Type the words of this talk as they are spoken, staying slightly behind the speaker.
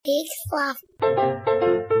Big sloth.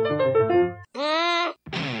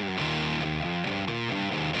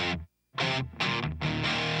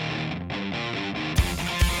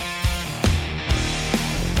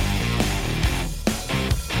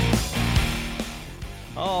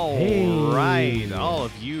 All right, all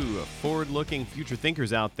of you forward-looking future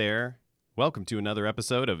thinkers out there, welcome to another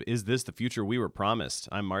episode of Is This the Future We Were Promised?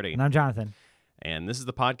 I'm Marty. And I'm Jonathan. And this is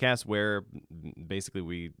the podcast where basically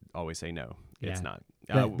we always say no. Yeah. It's not.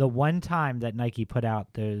 The one time that Nike put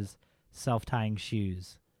out those self-tying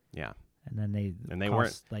shoes. Yeah. And then they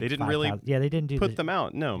weren't. Like they didn't 5, really. 000. Yeah, they didn't do put them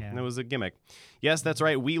out. No, Yeah. It was a gimmick. Yes, that's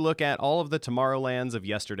right. We look at all of the Tomorrowlands of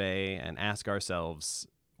yesterday and ask ourselves,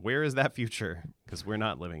 where is that future? Because we're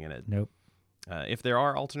not living in it. Nope. If there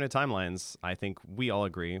are alternate timelines, I think we all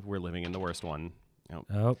agree we're living in the worst one.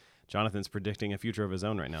 Oh. Jonathan's predicting a future of his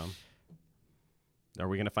own right now. Are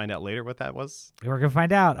we going to find out later what that was? We're gonna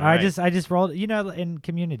find out. All I right. just rolled. You know, in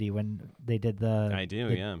Community when they did the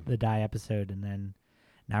yeah. Die episode, and then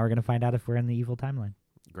now we're gonna find out if we're in the evil timeline.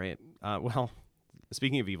 Great. Well,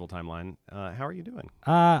 speaking of evil timeline, how are you doing?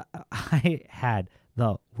 I had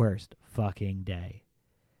the worst fucking day.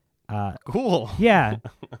 Cool. Yeah.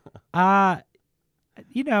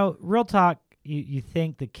 You know, real talk, you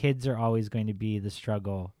think the kids are always going to be the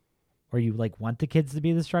struggle, or you like want the kids to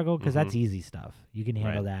be the struggle because that's easy stuff. You can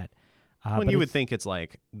handle that. When but you would it's think it's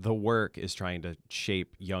like the work is trying to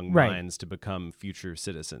shape young Right. minds to become future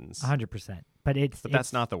citizens. 100%. But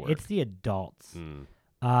that's not the work. It's the adults. Mm.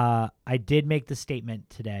 I did make the statement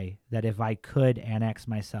today that if I could annex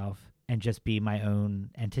myself and just be my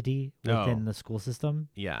own entity within the school system,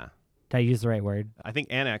 Yeah. did I use the right word? I think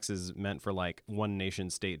annex is meant for like one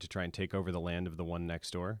nation state to try and take over the land of the one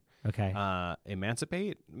next door. Okay.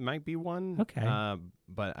 Emancipate might be one. Okay.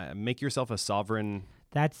 But make yourself a sovereign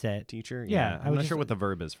That's it. teacher. Yeah, I I'm was not just- sure what the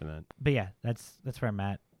verb is for that. But yeah, that's where I'm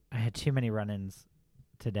at. I had too many run-ins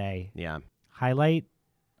today. Yeah. Highlight: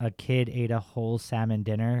 a kid ate a whole salmon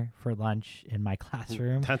dinner for lunch in my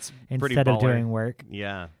classroom That's pretty instead of baller. doing work.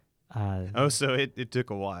 Yeah. Uh, So it took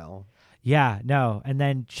a while. Yeah, no, and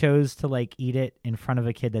then chose to like eat it in front of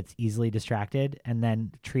a kid that's easily distracted, and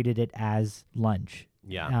then treated it as lunch.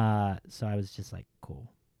 Yeah. So I was just like,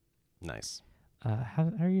 cool. Nice.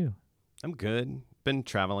 How are you? I'm good. Been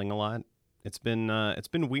traveling a lot. It's been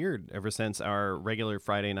weird ever since our regular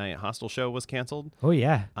Friday night hostel show was canceled. Oh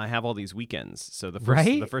yeah, I have all these weekends. So the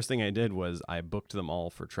Right? first thing I did was I booked them all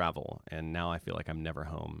for travel, and now I feel like I'm never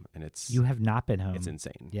home, and it's you have not been home. it's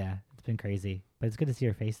insane. Yeah, it's been crazy, but it's good to see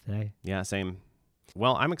your face today. Yeah, same.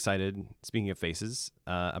 Well, I'm excited, speaking of faces,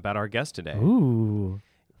 about our guest today. Ooh,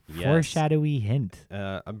 Yes. foreshadowy hint.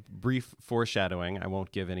 A brief foreshadowing. I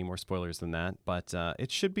won't give any more spoilers than that, but it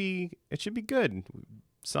should be good.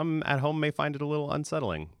 Some at home may find it a little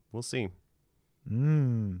unsettling. We'll see.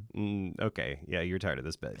 Okay. Yeah, you're tired of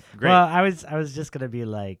this bit. Great. Well, I was just gonna be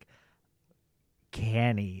like,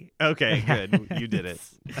 canny. Okay, good. You did it.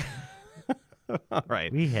 All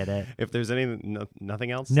right. We hit it. If there's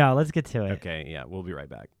nothing else? No, let's get to it. Okay, yeah, we'll be right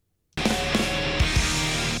back.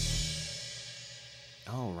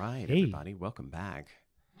 All right, Hey. everybody, welcome back.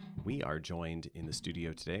 We are joined in the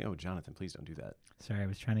studio today. Oh, Jonathan, please don't do that. Sorry, I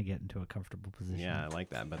was trying to get into a comfortable position. Yeah, I like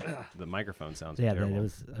that, but the microphone sounds Yeah, terrible. it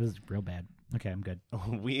was real bad. Okay, I'm good.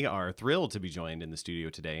 We are thrilled to be joined in the studio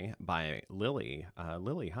today by Lily.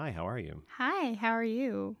 Lily, hi, how are you? Hi, how are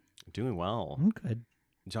you? Doing well. I'm good.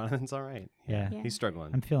 Jonathan's all right. Yeah. Yeah. He's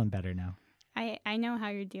struggling. I'm feeling better now. I know how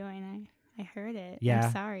you're doing. I heard it. Yeah.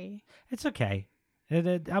 I'm sorry. It's okay.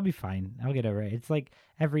 I'll be fine. I'll get over it. It's like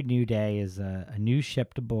every new day is a new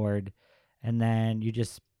ship to board, and then you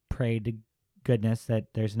just pray to goodness that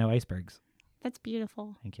there's no icebergs. That's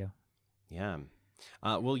beautiful. Thank you. Yeah.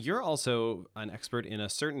 Well, you're also an expert in a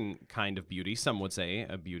certain kind of beauty. Some would say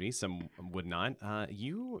a beauty, some would not.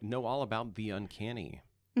 You know all about the uncanny.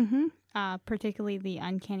 Mm-hmm. Particularly the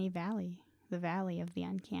uncanny valley, the valley of the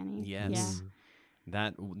uncanny. Yes.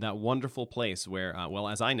 That wonderful place where, well,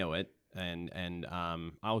 as I know it, and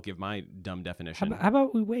I'll give my dumb definition. How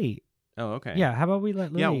about we wait? Oh, okay. Yeah. How about we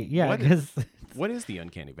let Yeah, Lily? Yeah. what- Because What is the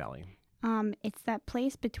uncanny valley? It's that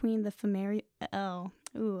place between the familiar. I'm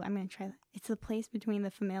gonna try that. It's the place between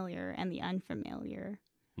the familiar and the unfamiliar.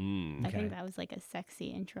 Mm. I Okay. think that was like a sexy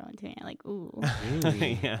intro into it. Like, ooh.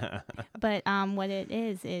 Yeah. But what it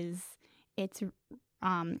is it's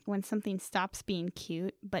when something stops being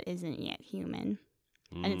cute but isn't yet human.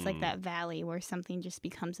 And it's like Mm. that valley where something just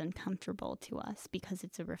becomes uncomfortable to us because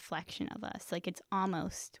it's a reflection of us. Like it's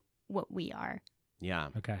almost what we are, Yeah.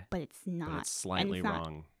 okay. but it's not. But it's slightly it's not-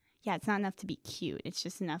 wrong. Yeah, it's not enough to be cute. It's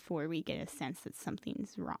just enough where we get a sense that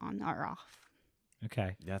something's wrong or off.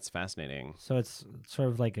 Okay. That's fascinating. So it's sort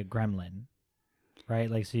of like a gremlin, right?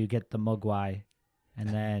 Like, so you get the mogwai, and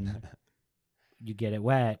then you get it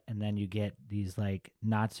wet, and then you get these like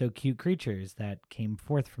not so cute creatures that came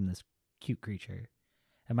forth from this cute creature.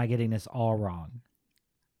 Am I getting this all wrong?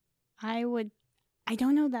 I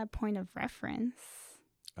don't know that point of reference.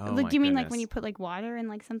 Oh, Like, my do you mean like when goodness. you put like water in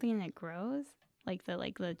like something and it grows? Like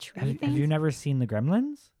the tree Have things? you never seen the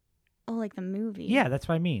Gremlins? Oh, like the movie. Yeah, that's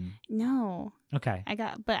what I mean. No. Okay.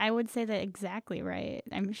 But I would say that exactly right.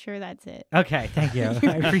 I'm sure that's it. Okay, thank you.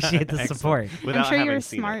 I appreciate the Excellent. support. Without I'm sure you're having a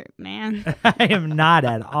seen it. smart man. I am not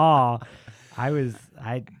at all.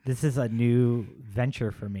 This is a new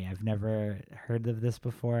venture for me. I've never heard of this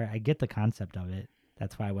before. I get the concept of it.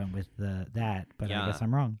 That's why I went with that, but Yeah. I guess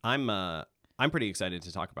I'm wrong. I'm pretty excited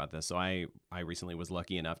to talk about this. So I recently was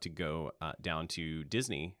lucky enough to go down to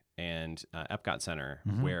Disney and Epcot Center,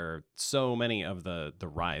 Mhm. where so many of the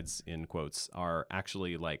rides, in quotes, are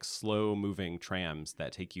actually like slow moving trams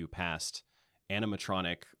that take you past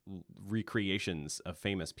animatronic recreations of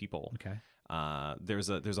famous people. Okay. There's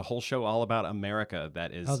a whole show all about America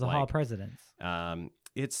that is The Hall of like Presidents.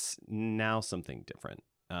 it's now something different.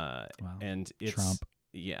 Wow. And it's Trump.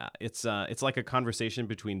 yeah, it's like a conversation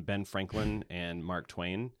between Ben Franklin and Mark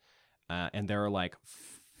Twain, and there are like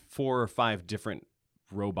 4 or 5 different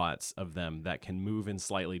robots of them that can move in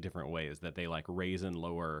slightly different ways that they like raise and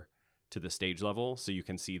lower to the stage level, so you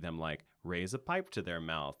can see them like raise a pipe to their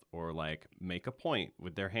mouth or like make a point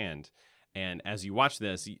with their hand. And as you watch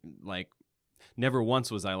this, like never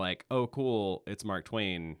once was I like, oh cool, it's Mark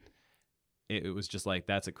Twain. It was just like,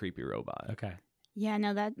 that's a creepy robot. Okay. Yeah,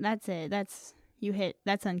 no, that's it. That's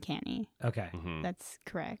uncanny. Okay. Mhm. That's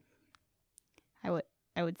correct.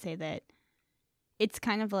 I would say that it's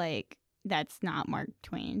kind of like that's not Mark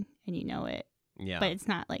Twain and you know it, Yeah. but it's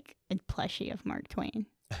not like a plushie of Mark Twain.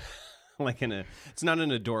 Like it's not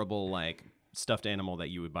an adorable like stuffed animal that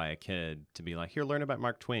you would buy a kid to be like, here, learn about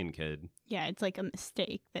Mark Twain, kid. Yeah, it's like a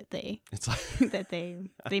mistake that they It's like that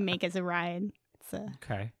they make as a ride.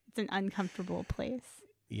 Okay. It's an uncomfortable place.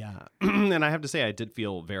 yeah. And I have to say, I did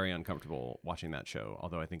feel very uncomfortable watching that show,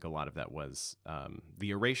 although I think a lot of that was the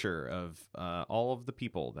erasure of all of the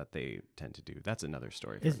people that they tend to do. That's another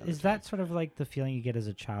story. For Is another is time. that sort of like the feeling you get as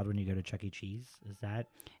a child when you go to Chuck E. Cheese? Is that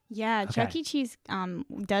Yeah, Okay. Chuck E. Cheese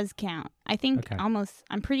does count. I think Okay.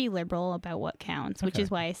 I'm pretty liberal about what counts, which Okay.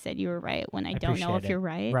 is why I said you were right when I don't know appreciate if it. you're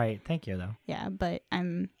right. right? Thank you, though. Yeah, but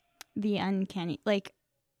the uncanny, like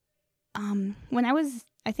when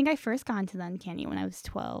I think I first got into the uncanny when I was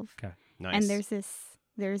 12. Nice. And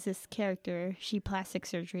there's this character, she plastic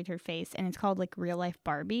surgeryed her face, and it's called like Real Life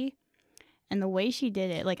Barbie. And the way she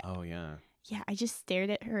did it, like Oh yeah. yeah, I just stared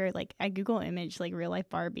at her, like I Google image like Real Life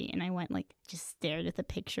Barbie, and I went like just stared at the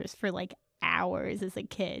pictures for like hours as a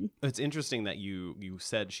kid. It's interesting that you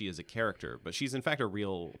said she is a character, but she's in fact a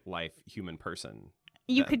real life human person.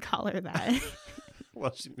 You That- could call her that.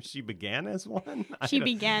 Well, she began as one. I She don't-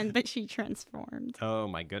 began, but she transformed. Oh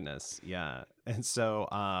my goodness, yeah. And so,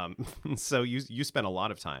 so you spent a lot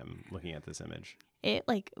of time looking at this image. It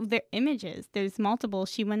like their images. There's multiple.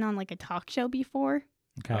 She went on like a talk show before.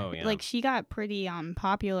 Okay. Oh yeah. Like she got pretty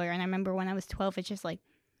popular, and I remember when I was 12, it's just like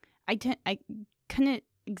I couldn't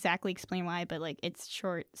exactly explain why, but like it's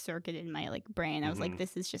short circuited in my like brain. I was Mhm. like,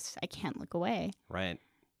 this is just I can't look away. Right.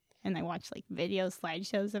 And I watched like videos,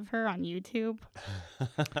 slideshows of her on YouTube,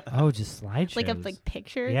 Oh, just slideshows. like of like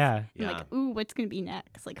pictures. Yeah. I'm Yeah. like, ooh, what's gonna be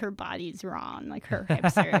next? Like her body's wrong, like her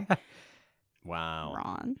hips are Wow.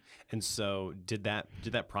 wrong. And so did that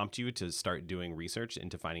prompt you to start doing research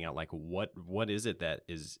into finding out like what is it that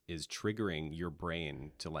is triggering your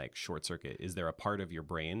brain to like short circuit? Is there a part of your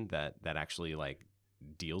brain that actually like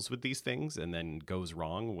deals with these things and then goes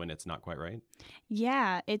wrong when it's not quite right?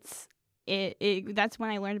 Yeah, that's when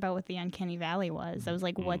I learned about what the uncanny valley was. I was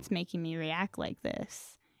like, Mm. what's making me react like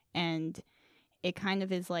this? And it kind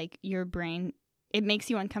of is like your brain, it makes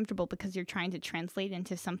you uncomfortable because you're trying to translate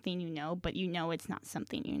into something you know, but you know it's not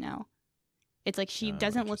something you know. It's like she Oh,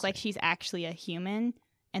 doesn't look like interesting. she's actually a human,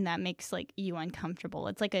 and that makes like you uncomfortable.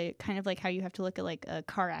 It's like a kind of like how you have to look at like a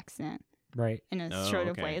car accident Right. in a Oh, sort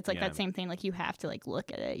of okay. way. It's like Yeah. that same thing. Like you have to like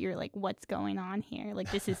look at it. You're like, what's going on here?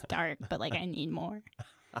 Like this is dark, but like I need more.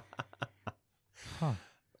 Huh.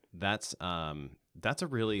 That's a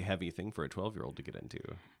really heavy thing for a 12-year-old to get into.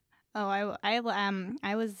 Oh, I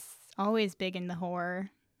was always big into horror.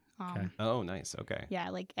 Okay. Oh, nice. Okay. Yeah,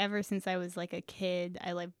 like ever since I was like a kid,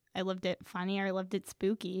 I loved it funny or I loved it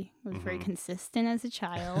spooky. I was very Mhm. consistent as a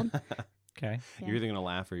child. Okay. Yeah. You're either gonna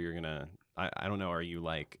laugh or you're gonna I don't know. Are you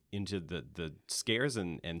like into the scares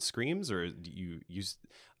and screams, or do you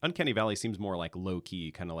Uncanny Valley seems more like low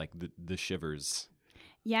key, kind of like the shivers.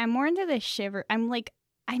 Yeah, I'm more into the shiver. I'm not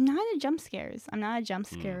a jump scares. I'm not a jump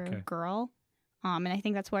scare okay. girl. And I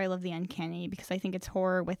think that's why I love the uncanny, because I think it's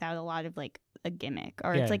horror without a lot of like a gimmick,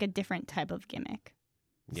 or Yeah. it's like a different type of gimmick.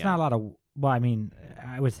 It's not a lot of. Well, I mean,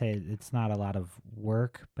 I would say it's not a lot of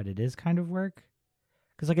work, but it is kind of work.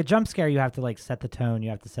 Because like a jump scare, you have to like set the tone, you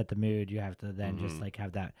have to set the mood, you have to then just Mhm. like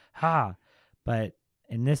have that ha. But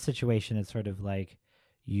in this situation, it's sort of like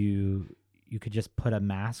you could just put a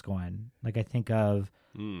mask on. Like I think of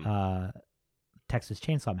Texas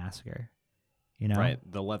Chainsaw Massacre. You know, Right,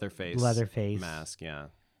 the Leatherface mask. Yeah,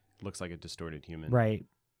 looks like a distorted human. Right.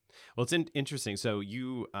 Well, it's interesting. So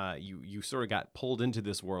you sort of got pulled into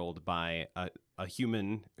this world by a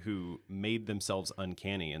human who made themselves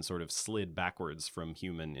uncanny and sort of slid backwards from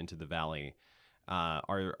human into the valley.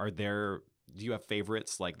 Do you have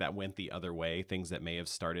favorites like that went the other way? Things that may have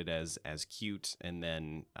started as cute and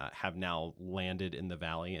then have now landed in the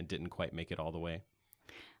valley and didn't quite make it all the way?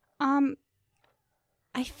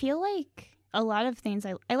 I feel like a lot of things,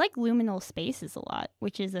 I like liminal spaces a lot,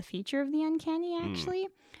 which is a feature of the uncanny actually,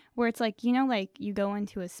 where it's like, you know, like you go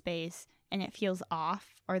into a space and it feels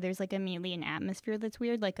off, or there's like immediately an atmosphere that's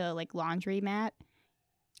weird, like a laundry mat,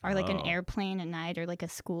 or like an Oh. airplane at night, or like a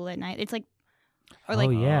school at night. It's like, or Oh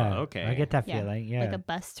like yeah. okay. I get that Yeah, feeling. Yeah. like a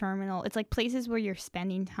bus terminal. It's like places where you're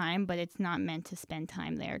spending time, but it's not meant to spend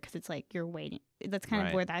time there because it's like you're waiting. That's kind Right.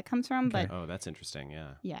 of where that comes from. Okay. But Oh, that's interesting.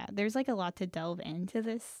 Yeah. yeah, there's like a lot to delve into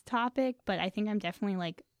this topic, but I think I'm definitely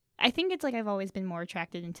like, I think it's like I've always been more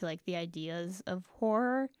attracted into like the ideas of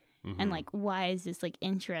horror and Mhm. like why is this like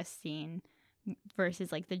interesting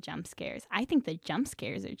versus like the jump scares. I think the jump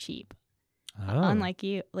scares are cheap. Oh. Unlike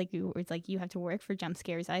you, it's like you have to work for jump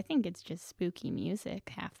scares. I think it's just spooky music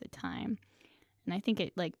half the time, and I think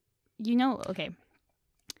it like, you know, okay.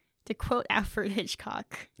 To quote Alfred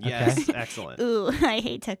Hitchcock. Yes, excellent. Ooh, I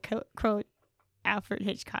hate to quote Alfred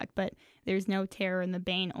Hitchcock, but there's no terror in the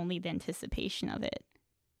bane, only the anticipation of it.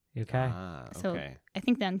 Okay. So- Okay. I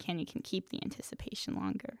think the uncanny can keep the anticipation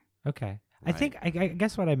longer. Okay. I Right. think I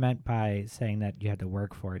guess what I meant by saying that you had to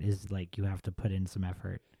work for it is like you have to put in some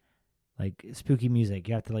effort. Like spooky music,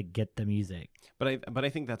 you have to like get the music. But I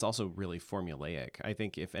think that's also really formulaic. I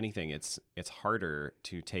think if anything, it's harder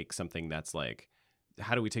to take something that's like,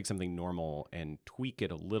 how do we take something normal and tweak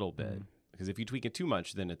it a little bit? Because if you tweak it too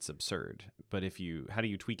much, then it's absurd. But how do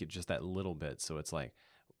you tweak it just that little bit so it's like,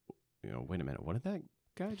 you know, wait a minute, what did that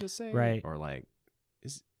guy just say? Right. Or like,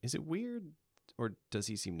 is it weird, or does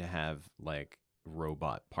he seem to have like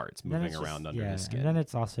robot parts Then moving it's just- around under yeah, his skin? and then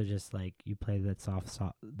it's also just like you play that soft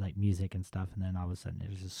like music and stuff, and then all of a sudden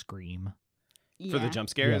there's a scream. For the jump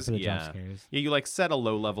scares, for the yeah. jump scares. Yeah, you like set a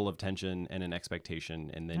low level of tension and an expectation,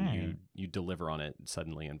 and then Right. you deliver on it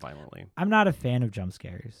suddenly and violently. I'm not a fan of jump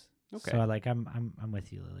scares. Okay. So like I'm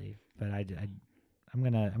with you, Lily, but I'm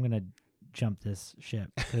gonna jump this ship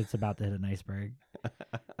because it's about to hit an iceberg.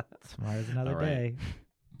 Tomorrow's another All right. day.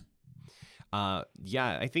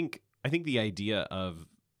 Yeah, I think the idea of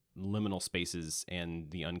liminal spaces and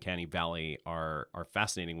the uncanny valley are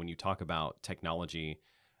fascinating when you talk about technology,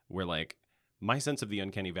 where like my sense of the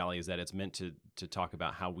uncanny valley is that it's meant to talk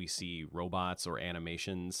about how we see robots or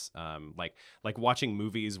animations, like watching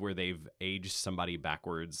movies where they've aged somebody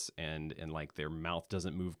backwards and like their mouth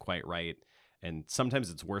doesn't move quite right. And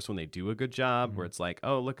sometimes it's worse when they do a good job, where it's like,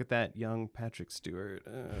 oh, look at that young Patrick Stewart.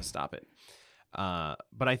 Stop it.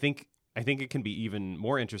 But I think it can be even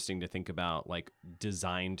more interesting to think about like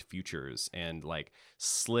designed futures and like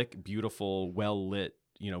slick, beautiful, well lit,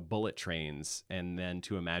 you know, bullet trains, and then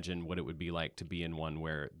to imagine what it would be like to be in one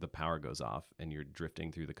where the power goes off and you're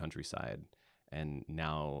drifting through the countryside, and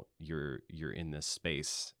now you're in this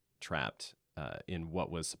space trapped in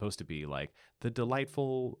what was supposed to be like the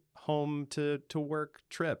delightful home to work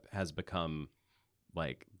trip has become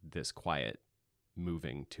like this quiet,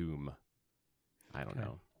 moving tomb. I don't Okay.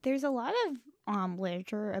 know. There's a lot of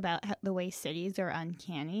literature about the way cities are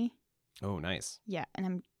uncanny. Oh, nice. Yeah, and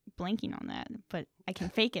I'm blanking on that, but I can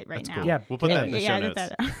fake it right That's now. cool. Yeah, We'll put that in the show I did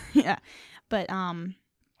notes. that. Yeah, but I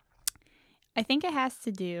think it has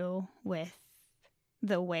to do with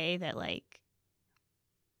the way that like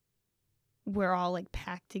we're all like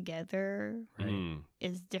packed together Right. Mm.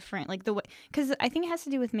 is different. Like the way, because I think it has to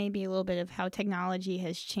do with maybe a little bit of how technology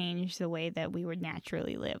has changed the way that we would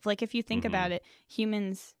naturally live. Like if you think Mhm. about it,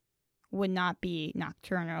 humans would not be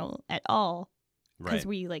nocturnal at all because Right.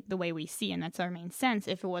 we like the way we see, and that's our main sense.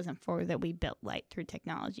 If it wasn't for that, we built light through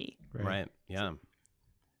technology. Right. Yeah.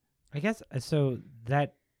 I guess so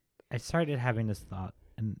that I started having this thought,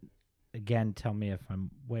 and again, tell me if I'm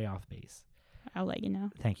way off base. I'll let you know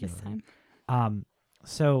Thank you, this Lily. time.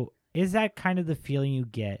 So is that kind of the feeling you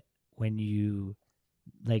get when you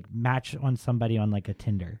like match on somebody on like a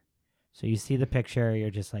Tinder. So you see the picture, you're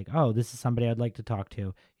just like, oh, this is somebody I'd like to talk to.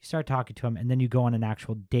 You start talking to them, and then you go on an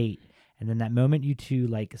actual date. And then that moment you two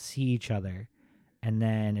like see each other, and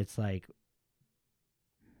then it's like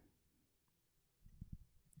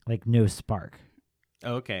no spark.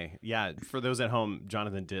 Okay. Yeah. For those at home,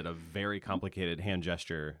 Jonathan did a very complicated hand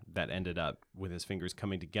gesture that ended up with his fingers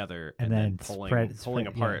coming together and then pulling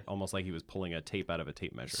apart, almost like he was pulling a tape out of a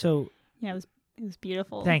tape measure. So Yeah, it was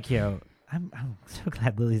beautiful. thank you. I'm so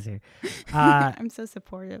glad Lily's here. I'm so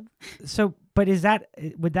supportive. So, but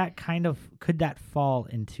could that fall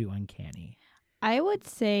into uncanny? I would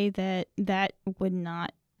say that would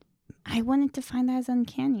not. I wouldn't define that as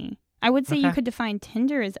uncanny. I would say you could define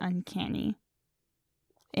Tinder as uncanny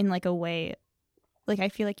in like a way. Like I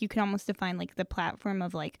feel like you could almost define like the platform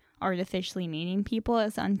of like artificially meeting people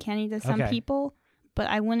as uncanny to some people, but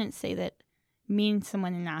I wouldn't say that meeting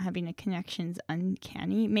someone and not having a connection is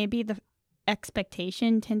uncanny. Maybe the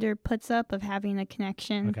expectation Tinder puts up of having a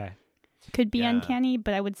connection could be uncanny,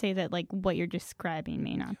 but I would say that like what you're describing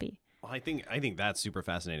may not be. Well, I think that's super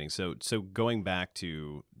fascinating. So going back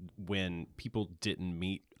to when people didn't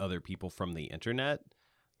meet other people from the internet,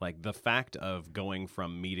 like the fact of going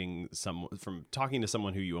from from talking to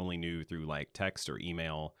someone who you only knew through like text or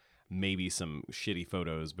email, maybe some shitty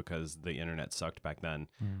photos because the internet sucked back then,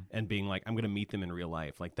 and being like, I'm going to meet them in real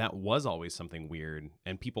life. Like that was always something weird.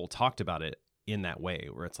 And people talked about it in that way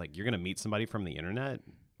where it's like, you're going to meet somebody from the internet.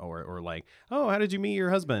 Or like, oh, how did you meet your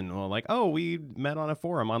husband? Well, like, oh, we met on a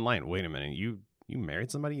forum online. Wait a minute, you married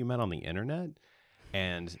somebody you met on the internet?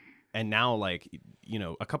 And now, like, you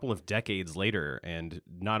know, a couple of decades later, and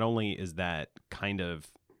not only is that kind of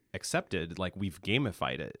accepted, like we've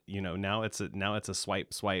gamified it. You know, now it's a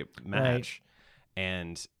swipe match,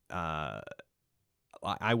 and I'm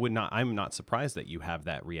not surprised that you have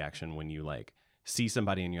that reaction when you like see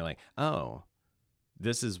somebody and you're like, oh,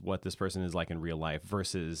 this is what this person is like in real life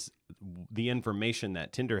versus the information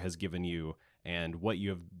that Tinder has given you and what you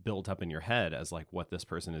have built up in your head as like what this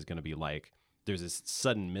person is going to be like. There's this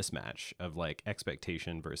sudden mismatch of like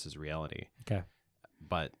expectation versus reality. Okay.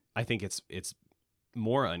 But I think it's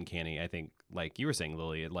more uncanny. I think like you were saying,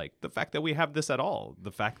 Lily, like the fact that we have this at all,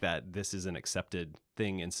 the fact that this is an accepted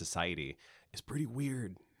thing in society is pretty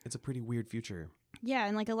weird. It's a pretty weird future. Yeah.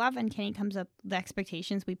 And like a lot of uncanny comes up the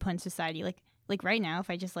expectations we put in society. Like right now, if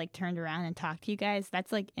I just like turned around and talked to you guys,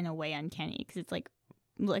 that's like in a way uncanny because it's like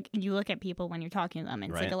you look at people when you're talking to them,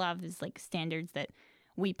 and it's like a lot of these like standards that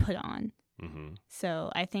we put on. Mm-hmm. So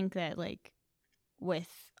I think that like with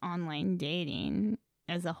online dating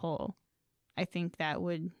as a whole, I think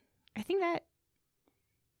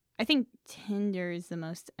Tinder is the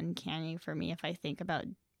most uncanny for me if I think about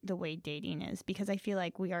the way dating is, because I feel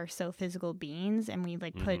like we are so physical beings and we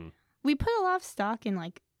like put a lot of stock in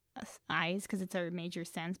like eyes because it's our major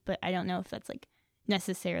sense, but I don't know if that's like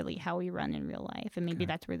necessarily how we run in real life, and maybe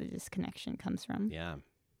that's where the disconnection comes from. Yeah,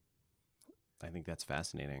 I think that's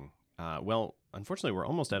fascinating. Well, unfortunately, we're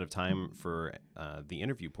almost out of time for the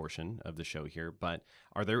interview portion of the show here, but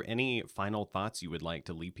are there any final thoughts you would like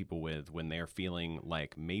to leave people with when they're feeling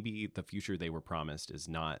like maybe the future they were promised is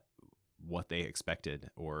not what they expected,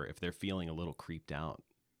 or if they're feeling a little creeped out?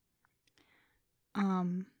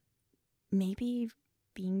 Maybe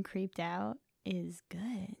being creeped out is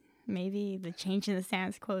good. Maybe the change in the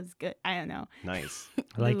status quo is good. I don't know. Nice.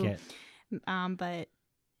 I like it. But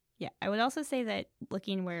yeah, I would also say that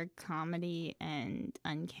looking where comedy and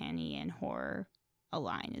uncanny and horror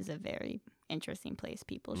align is a very interesting place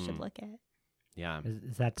people should look at. Yeah.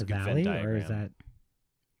 Is that the valley, or is that?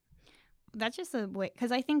 That's just a way,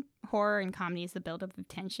 because I think horror and comedy is the buildup of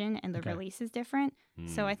tension, and the release is different.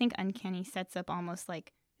 So I think uncanny sets up almost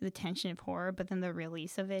like the tension of horror, but then the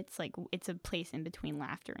release of it's like it's a place in between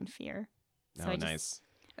laughter and fear. So nice.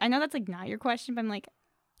 I know that's like not your question, but I'm like,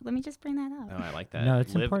 let me just bring that up. Oh, I like that. No,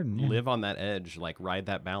 it's important. Yeah. Live on that edge, like ride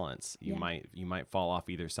that balance. You might fall off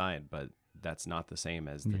either side, but that's not the same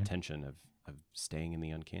as the tension of staying in the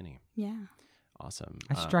uncanny. Yeah. Awesome.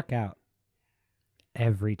 I struck out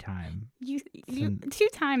every time. You 2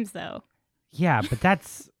 times though. Yeah, but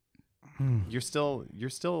that's you're still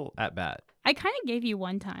at bat. I kind of gave you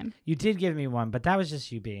 1 time. You did give me one, but that was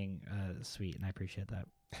just you being sweet, and I appreciate that.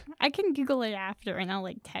 I can Google it after, and I'll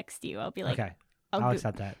like text you. I'll be like, okay, I'll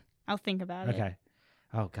accept that. I'll think about it. Okay.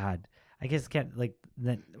 Oh God, I guess can't like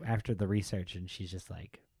then after the research, and she's just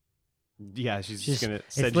like, yeah, she's just gonna.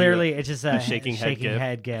 It's literally it's just a shaking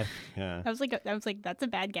head gif. Yeah. I was like, that's a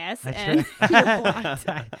bad guess, and you're blocked.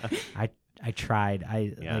 I tried.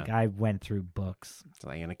 I went through books.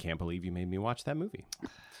 Diana, can't believe you made me watch that movie.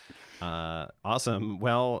 Awesome.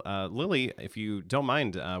 Well, Lily, if you don't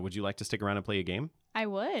mind, would you like to stick around and play a game? I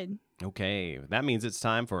would. Okay, that means it's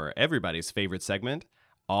time for everybody's favorite segment,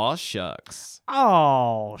 Aw Shucks.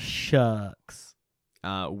 Oh, shucks.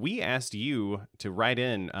 We asked you to write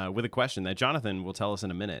in with a question that Jonathan will tell us in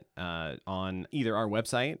a minute on either our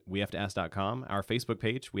website, wehavetoask.com, our Facebook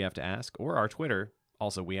page, We Have to Ask, or our Twitter,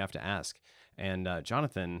 also We Have to Ask. And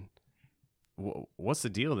Jonathan, what's the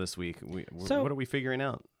deal this week? So- what are we figuring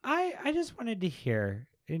out? I just wanted to hear.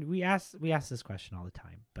 And we ask this question all the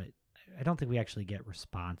time, but I don't think we actually get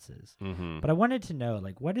responses. Mm-hmm. But I wanted to know,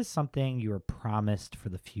 like, what is something you were promised for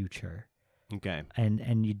the future Okay,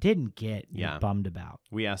 and you didn't get, you're Yeah. bummed about?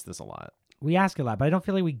 we asked this a lot. We ask a lot, but I don't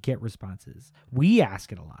feel like we get responses. We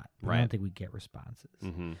ask it a lot, but I Right. don't think we get responses.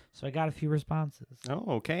 Mm-hmm. So I got a few responses.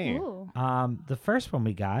 Oh, okay. Ooh. The first one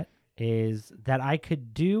we got is that I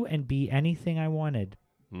could do and be anything I wanted.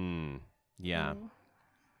 Yeah. Ooh.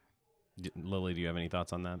 Lily, do you have any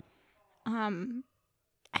thoughts on that?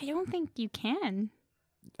 I don't think you can.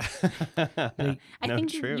 Like, I No,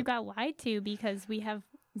 think true. you got lied to because we have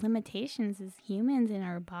limitations as humans in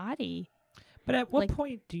our body. But at what Like-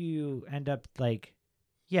 point do you end up like,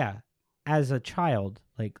 yeah, as a child,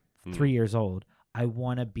 like Mm. 3 years old, I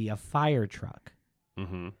want to be a fire truck.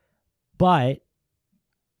 Mm-hmm. But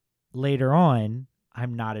later on,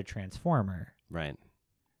 I'm not a transformer. Right.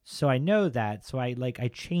 So I know that. So I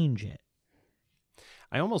change it.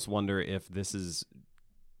 I almost wonder if this is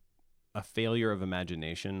a failure of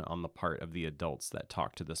imagination on the part of the adults that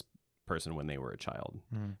talked to this person when they were a child.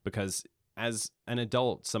 Because as an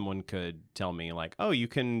adult, someone could tell me like, oh, you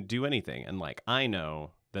can do anything. And like, I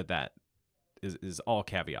know that is all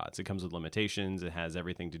caveats. It comes with limitations. It has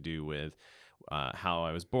everything to do with how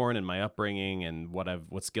I was born and my upbringing and what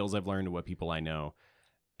skills I've learned and what people I know.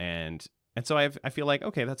 And so I feel like,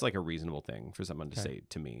 okay, that's like a reasonable thing for someone to Okay. say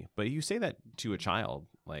to me. But you say that to a child,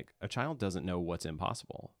 like a child doesn't know what's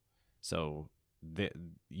impossible. So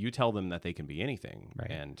you tell them that they can be anything. Right.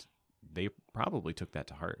 And they probably took that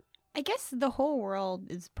to heart. I guess the whole world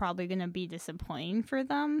is probably going to be disappointing for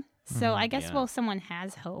them. So I guess Yeah. while someone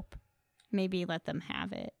has hope, maybe let them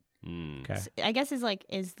have it. Mm. Okay. I guess is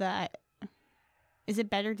it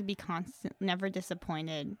better to be never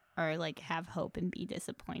disappointed, or like have hope and be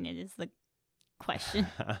disappointed is the question.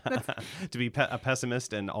 To be a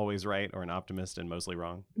pessimist and always right, or an optimist and mostly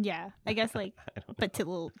wrong. Yeah, I guess like, I don't know. but to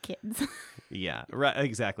little kids. Yeah, right,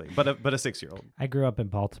 exactly. But a 6-year-old. I grew up in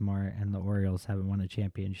Baltimore, and the Orioles haven't won a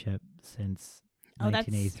championship since Oh, that's-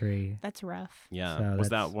 1983. That's rough. Yeah. So Was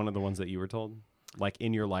that that's- one of the ones that you were told? Like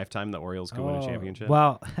in your lifetime, the Orioles could win a championship?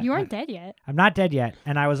 Well, You aren't dead yet. I'm not dead yet,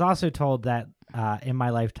 and I was also told that in my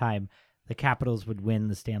lifetime, the Capitals would win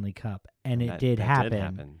the Stanley Cup, and it That did happen. did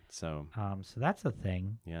happen. So, So that's a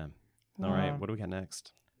thing. yeah. All right. Wow. What do we got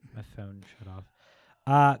next? My phone shut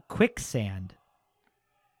off. Quicksand,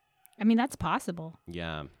 I mean, that's possible.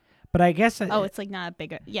 Yeah. but I guess Oh, it's like not a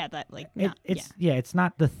bigger. Yeah, that like. Not, it's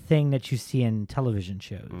not the thing that you see in television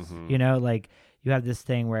shows. Mhm. You know, like you have this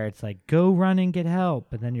thing where it's like go run and get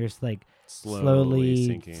help, and then you're just like slowly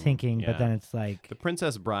sinking, Yeah. but then it's like The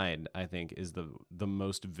Princess Bride, I think, is the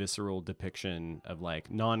most visceral depiction of like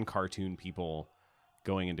non-cartoon people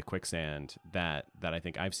going into quicksand that I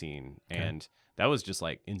think I've seen, Okay. and that was just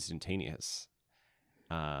like instantaneous.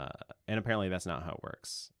 And apparently that's not how it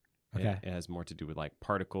works. Okay. It has more to do with like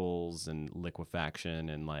particles and liquefaction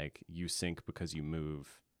and like you sink because you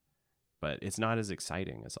move, but it's not as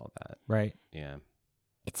exciting as all that. right. Yeah.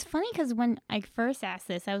 It's funny because when I first asked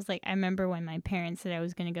this, I was like, I remember when my parents said I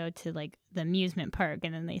was going to go to like the amusement park,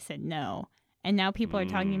 and then they said no. And now people are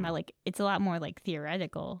talking about like it's a lot more like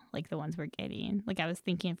theoretical, like the ones we're getting. Like I was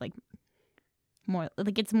thinking of like more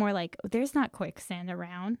like it's more like there's not quicksand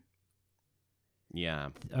around. Yeah.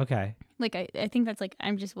 Okay. Like I think that's like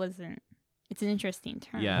I'm just wasn't. It's an interesting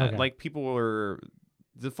term. Yeah, Okay. like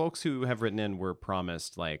the folks who have written in were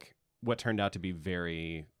promised like what turned out to be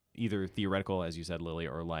very either theoretical, as you said, Lily,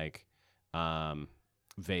 or like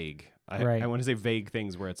vague. Right. I want to say vague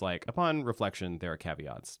things where it's like upon reflection there are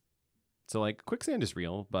caveats. So like quicksand is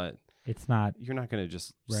real, but It's not you're not going to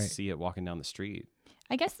just Right. see it walking down the street.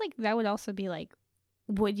 I guess like that would also be like,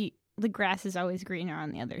 would you? The grass is always greener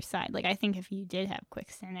on the other side. Like I think if you did have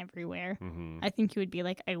quicksand everywhere, Hmm. I think you would be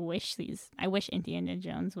like, I wish Indiana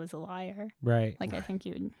Jones was a liar. right. Like I think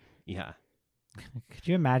you would. Yeah. Could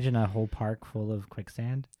you imagine a whole park full of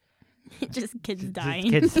quicksand? Just kids Just dying.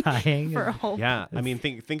 kids dying. for a whole. Yeah, I mean,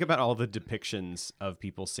 think about all the depictions of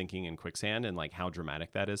people sinking in quicksand and like how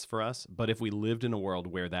dramatic that is for us. But if we lived in a world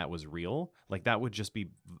where that was real, like that would just be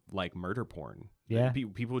like murder porn. Yeah.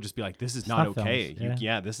 People would just be like, "This is not Snuff okay." films,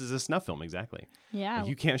 yeah. This is a snuff film, exactly. Yeah. Like,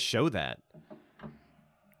 you can't show that.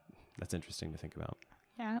 That's interesting to think about.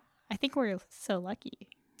 Yeah. I think we're so lucky.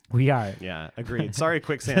 We are. Yeah, agreed. Sorry,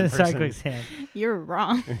 quicksand. Sorry, person. quicksand. You're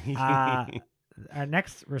wrong. Our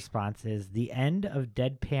next response is the end of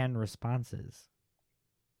deadpan responses.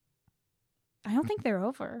 I don't think they're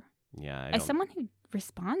over. Yeah, As someone who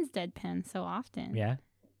responds deadpan so often, Yeah.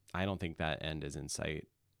 I don't think that end is in sight.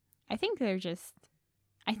 I think they're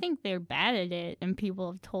bad at it, and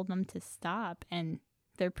people have told them to stop, and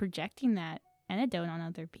they're projecting that antidote on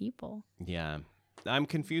other people. Yeah. I'm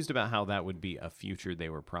confused about how that would be a future they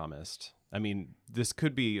were promised. I mean, this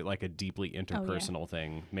could be like a deeply interpersonal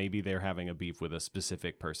thing. Maybe they're having a beef with a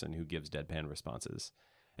specific person who gives deadpan responses.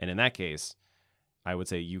 And in that case, I would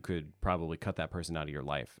say you could probably cut that person out of your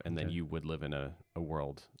life, and then Okay. you would live in a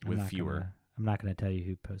world with fewer. I'm not going to tell you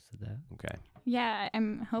who posted that. Okay. Yeah, I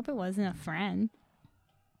hope it wasn't a friend.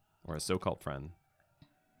 Or a so-called friend.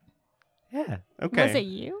 Yeah. Okay. Was it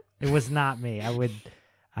you? It was not me.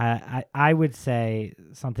 I would say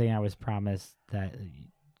something I was promised that,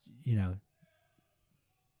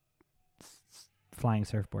 flying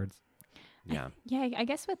surfboards. Yeah. Yeah, I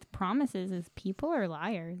guess with promises is people are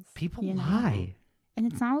liars. People you know? lie.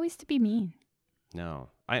 And it's not always to be mean. No.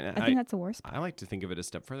 I think that's the worst part. I like to think of it a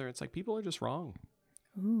step further. It's like people are just wrong.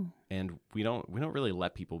 Ooh. And we don't really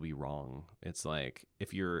let people be wrong. It's like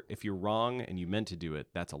if you're wrong and you meant to do it,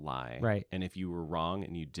 that's a lie. Right. And if you were wrong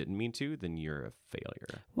and you didn't mean to, then you're a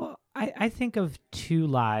failure. Well, I think of two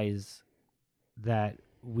lies that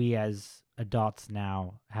we as adults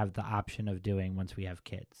now have the option of doing once we have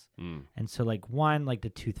kids. Mm. And so like one, like the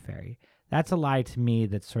tooth fairy, that's a lie to me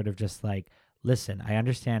that's sort of just like, listen, I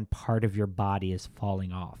understand part of your body is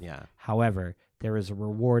falling off. Yeah. However, there is a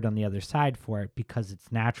reward on the other side for it because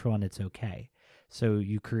it's natural and it's okay. So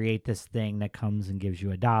you create this thing that comes and gives you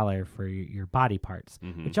 $1 for your body parts,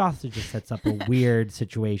 Mhm. which also just sets up a weird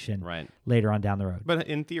situation Right. later on down the road. But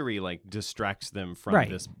in theory, like distracts them from Right.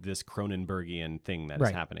 this Cronenbergian thing that is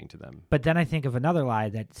Right. happening to them. But then I think of another lie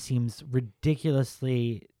that seems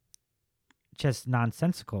ridiculously just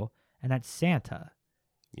nonsensical, and that's Santa.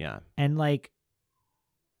 Yeah. And like,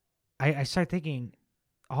 I start thinking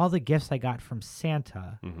all the gifts I got from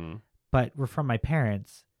Santa, Mm-hmm. but were from my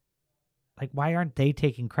parents. Like, why aren't they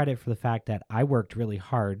taking credit for the fact that I worked really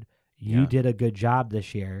hard? You Yeah. did a good job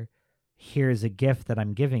this year. Here's a gift that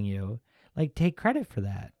I'm giving you. Like, take credit for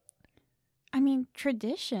that. I mean,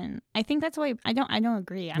 tradition. I think that's why I don't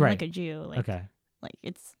agree. I'm Right. like a Jew. Like, Okay. like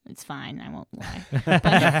it's fine. I won't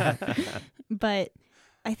lie. But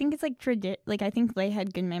I think it's like like I think they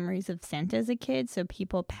had good memories of Santa as a kid, so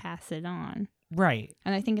people pass it on. Right.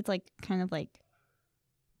 And I think it's like kind of like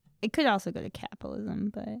it could also go to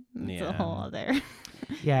capitalism, but it's a whole Yeah. other.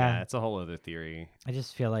 Yeah. It's a whole other theory. I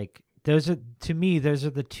just feel like those are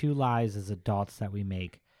the two lies as adults that we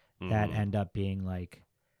make that Mhm. end up being like,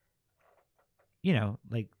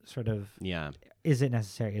 like sort of, Yeah. is it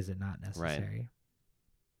necessary? Is it not necessary?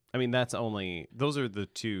 I mean, those are the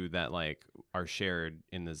two that like are shared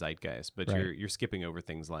in the zeitgeist, but Right. you're skipping over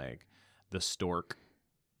things like the stork.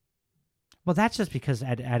 Well, that's just because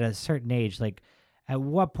at a certain age, like, at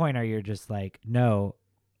what point are you just like, no,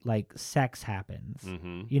 like, sex happens?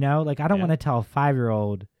 Mm-hmm. Like, I don't Yeah. want to tell a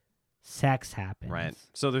 5-year-old sex happens. Right.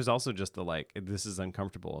 So there's also just the like, this is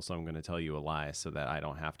uncomfortable, so I'm going to tell you a lie so that I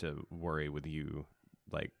don't have to worry with you,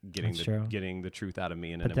 like getting That's true. getting the truth out of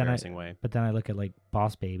me in But an then embarrassing way. But then I look at like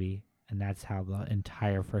Boss Baby, and that's how the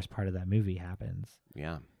entire first part of that movie happens.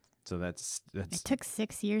 Yeah. So that's It took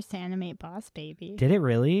 6 years to animate Boss Baby. Did it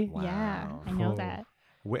really? Wow. Yeah, I know Oh. that.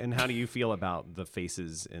 And how do you feel about the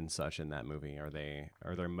faces and such in that movie? Are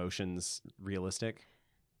their motions realistic?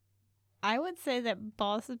 I would say that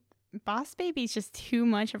Boss Baby is just too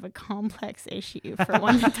much of a complex issue for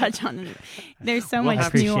one to touch on. There's so We'll much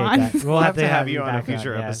have to- appreciate nuance. that. We'll have to have you you on a back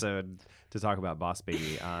future yeah. episode to talk about Boss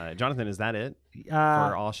Baby. Jonathan, is that it for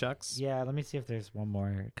Uh, All Shucks? yeah, let me see if there's one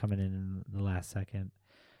more coming in the last second.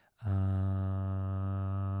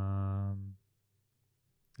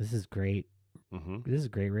 This is great. Mm-hmm. This is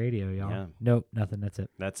great radio, y'all. Yeah. Nope, nothing. That's it.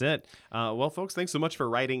 That's it. Well, folks, thanks so much for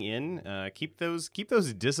writing in. Keep those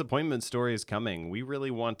disappointment stories coming. We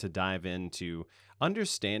really want to dive into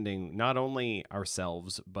understanding not only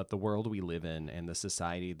ourselves, but the world we live in and the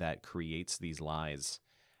society that creates these lies.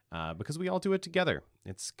 Because we all do it together.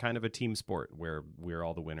 It's kind of a team sport where we're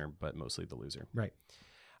all the winner, but mostly the loser. Right.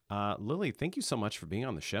 Lily, thank you so much for being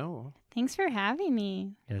on the show. Thanks for having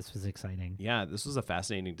me. Yeah, this was exciting. Yeah, this was a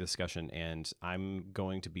fascinating discussion, and I'm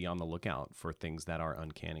going to be on the lookout for things that are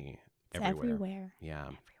uncanny It's everywhere. everywhere. Yeah,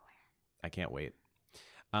 I can't wait.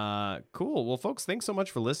 Cool. Well, folks, thanks so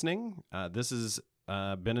much for listening. This has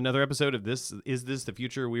been another episode of This Is This the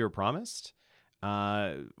Future We Were Promised?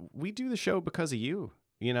 We do the show because of you,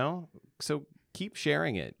 so keep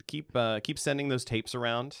sharing it. Keep sending those tapes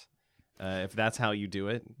around if that's how you do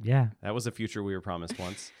it. Yeah. That was a future we were promised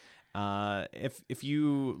once. If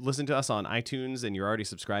you listen to us on iTunes and you're already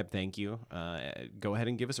subscribed, thank you. Go ahead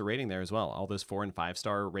and give us a rating there as well. All those 4 and 5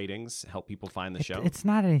 star ratings help people find the show. It's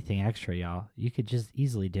not anything extra, y'all. You could just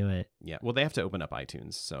easily do it. Yeah, well, they have to open up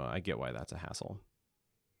iTunes, so I get why that's a hassle.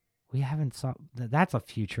 We haven't saw. That's a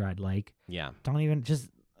future I'd like. Yeah, Don't even just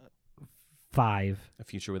 5. a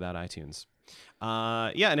future without iTunes.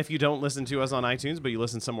 And if you don't listen to us on iTunes, but you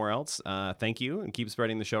listen somewhere else, thank you, and keep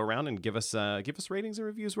spreading the show around, and give us ratings and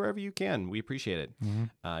reviews wherever you can. We appreciate it.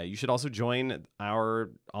 Mm-hmm. You should also join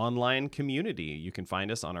our online community. You can find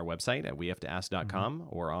us on our website at wehavetoask.com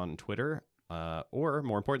or on Twitter, or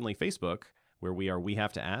more importantly, Facebook, where we are We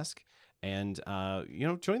Have to Ask. And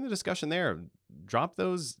join the discussion there. Drop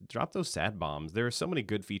those sad bombs. There are so many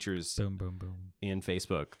good features Boom, boom, boom. in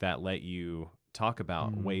Facebook that let you talk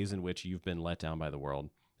about ways in which you've been let down by the world.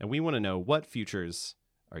 And we want to know, what futures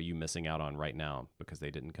are you missing out on right now because they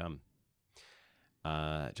didn't come?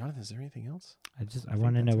 Jonathan, is there anything else? I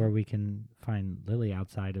want to know where we can find Lily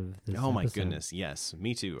outside of this. Oh my episode. goodness, yes,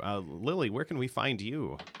 me too. Lily, where can we find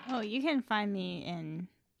you? Oh, you can find me in,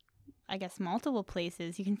 I guess, multiple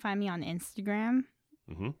places. You can find me on Instagram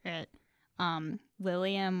at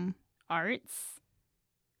Lilium Arts.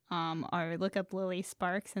 Or look up Lily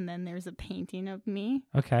Sparks, and then there's a painting of me.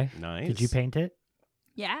 Okay. Nice. Did you paint it?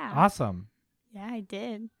 Yeah. Awesome. Yeah, I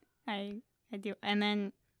did. I do. And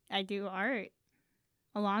then I do art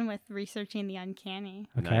along with researching the uncanny.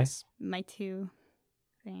 Okay. Nice. My 2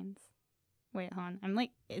 things. Wait, hold on.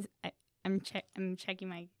 I'm checking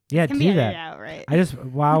my. Yeah, Can do be edited that. out, right? I just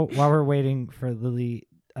while we're waiting for Lily,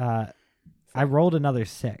 I rolled another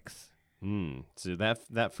 6. So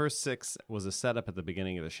that first 6 was a setup at the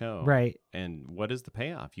beginning of the show. Right. And what is the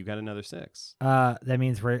payoff? You got another 6. That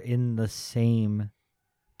means we're in the same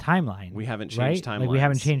timeline. We haven't changed right? timelines. Like we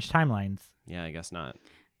haven't changed timelines. Yeah, I guess not.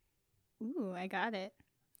 Ooh, I got it.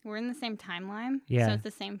 We're in the same timeline. Yeah. So it's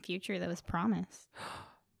the same future that was promised.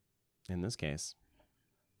 In this case.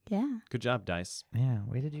 Yeah. Good job, Dice. Yeah,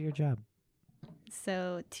 way to do your job.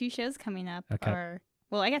 So 2 shows coming up Okay. are,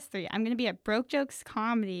 well, I guess 3. I'm going to be at Broke Jokes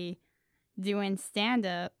Comedy doing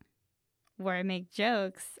stand-up where I make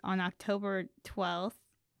jokes on October 12th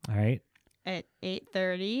All right. at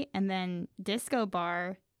 8:30, and then Disco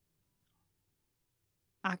Bar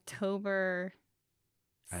October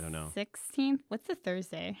I don't know. 16th. What's the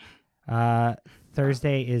Thursday?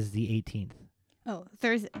 Thursday is the 18th. Oh,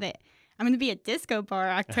 Thursday. I'm going to be at Disco Bar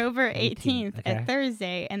October 18th okay. at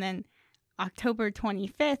Thursday, and then October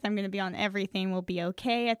 25th, I'm going to be on Everything Will Be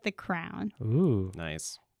Okay at the Crown. Ooh.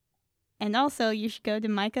 Nice. And also, you should go to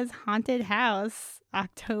Micah's Haunted House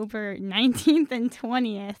October 19th and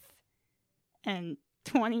 20th, and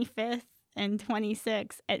 25th and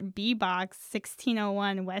 26th at B-Box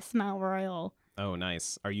 1601 West Mount Royal. Oh,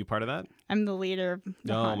 nice. Are you part of that? I'm the leader of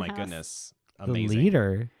the Oh, haunted my house. goodness. The Amazing.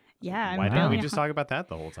 leader. Yeah. Why I'm didn't we building just a talk about that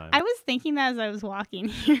the whole time? I was thinking that as I was walking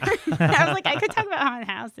here. I was like, I could talk about haunted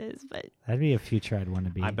houses, but That'd be a future I'd want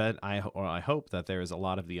to be. I hope that there is a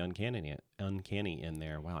lot of the uncanny in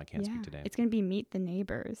there. Wow, I can't speak today. It's going to be Meet the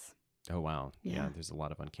Neighbors. Oh, wow. Yeah, Yeah. there's a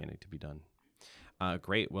lot of uncanny to be done.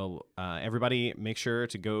 Great. Well, everybody make sure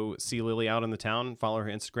to go see Lily out in the town, follow her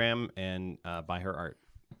Instagram, and buy her art.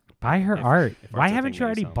 Buy her art. if Why art's a haven't thing you that you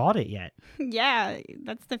already sell. bought it yet? Yeah,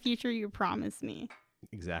 that's the future you promised me.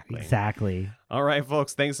 Exactly. Exactly. All right,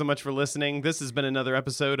 folks. Thanks so much for listening. This has been another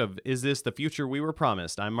episode of Is This the Future We Were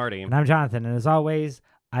Promised? I'm Marty. And I'm Jonathan, and as always,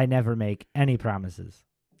 I never make any promises.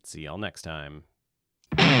 See y'all next time.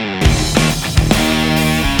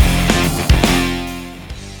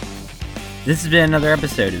 This has been another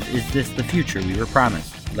episode of Is This the Future We Were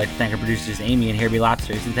Promised? I'd like to thank our producers Amy and Harry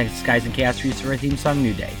Lobsters, and thanks to Skies and Chaos Trees for our theme song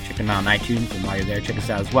New Day. Check them out on iTunes, and while you're there, check us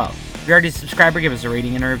out as well. If you're already a subscriber, give us a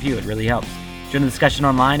rating and a review. It really helps. Join the discussion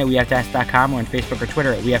online at wehavetoask.com or on Facebook or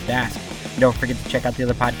Twitter at We Have to Ask. And don't forget to check out the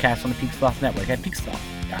other podcasts on the Peak Sloth Network at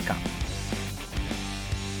peaksloth.com.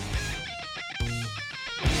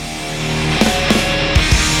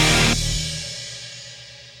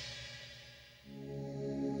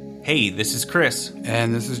 Hey, this is Chris.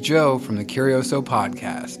 And this is Joe from the Curioso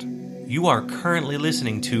Podcast. You are currently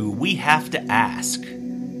listening to We Have to Ask.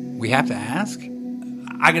 We have to ask?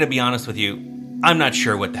 I gotta be honest with you, I'm not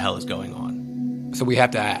sure what the hell is going on. So we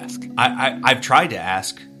have to ask. I've tried to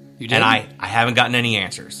ask, You did? and I haven't gotten any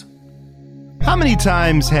answers. How many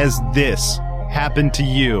times has this happened to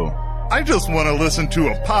you? I just want to listen to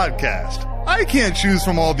a podcast. I can't choose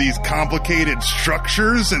from all these complicated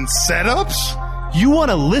structures and setups. You want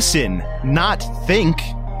to listen, not think.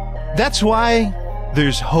 That's why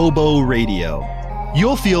there's Hobo Radio.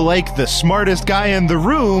 You'll feel like the smartest guy in the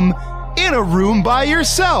room in a room by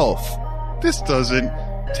yourself. This doesn't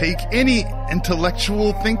take any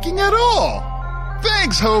intellectual thinking at all.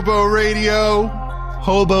 Thanks, Hobo Radio.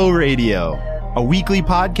 Hobo Radio, a weekly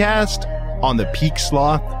podcast on the Peak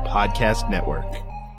Sloth Podcast Network.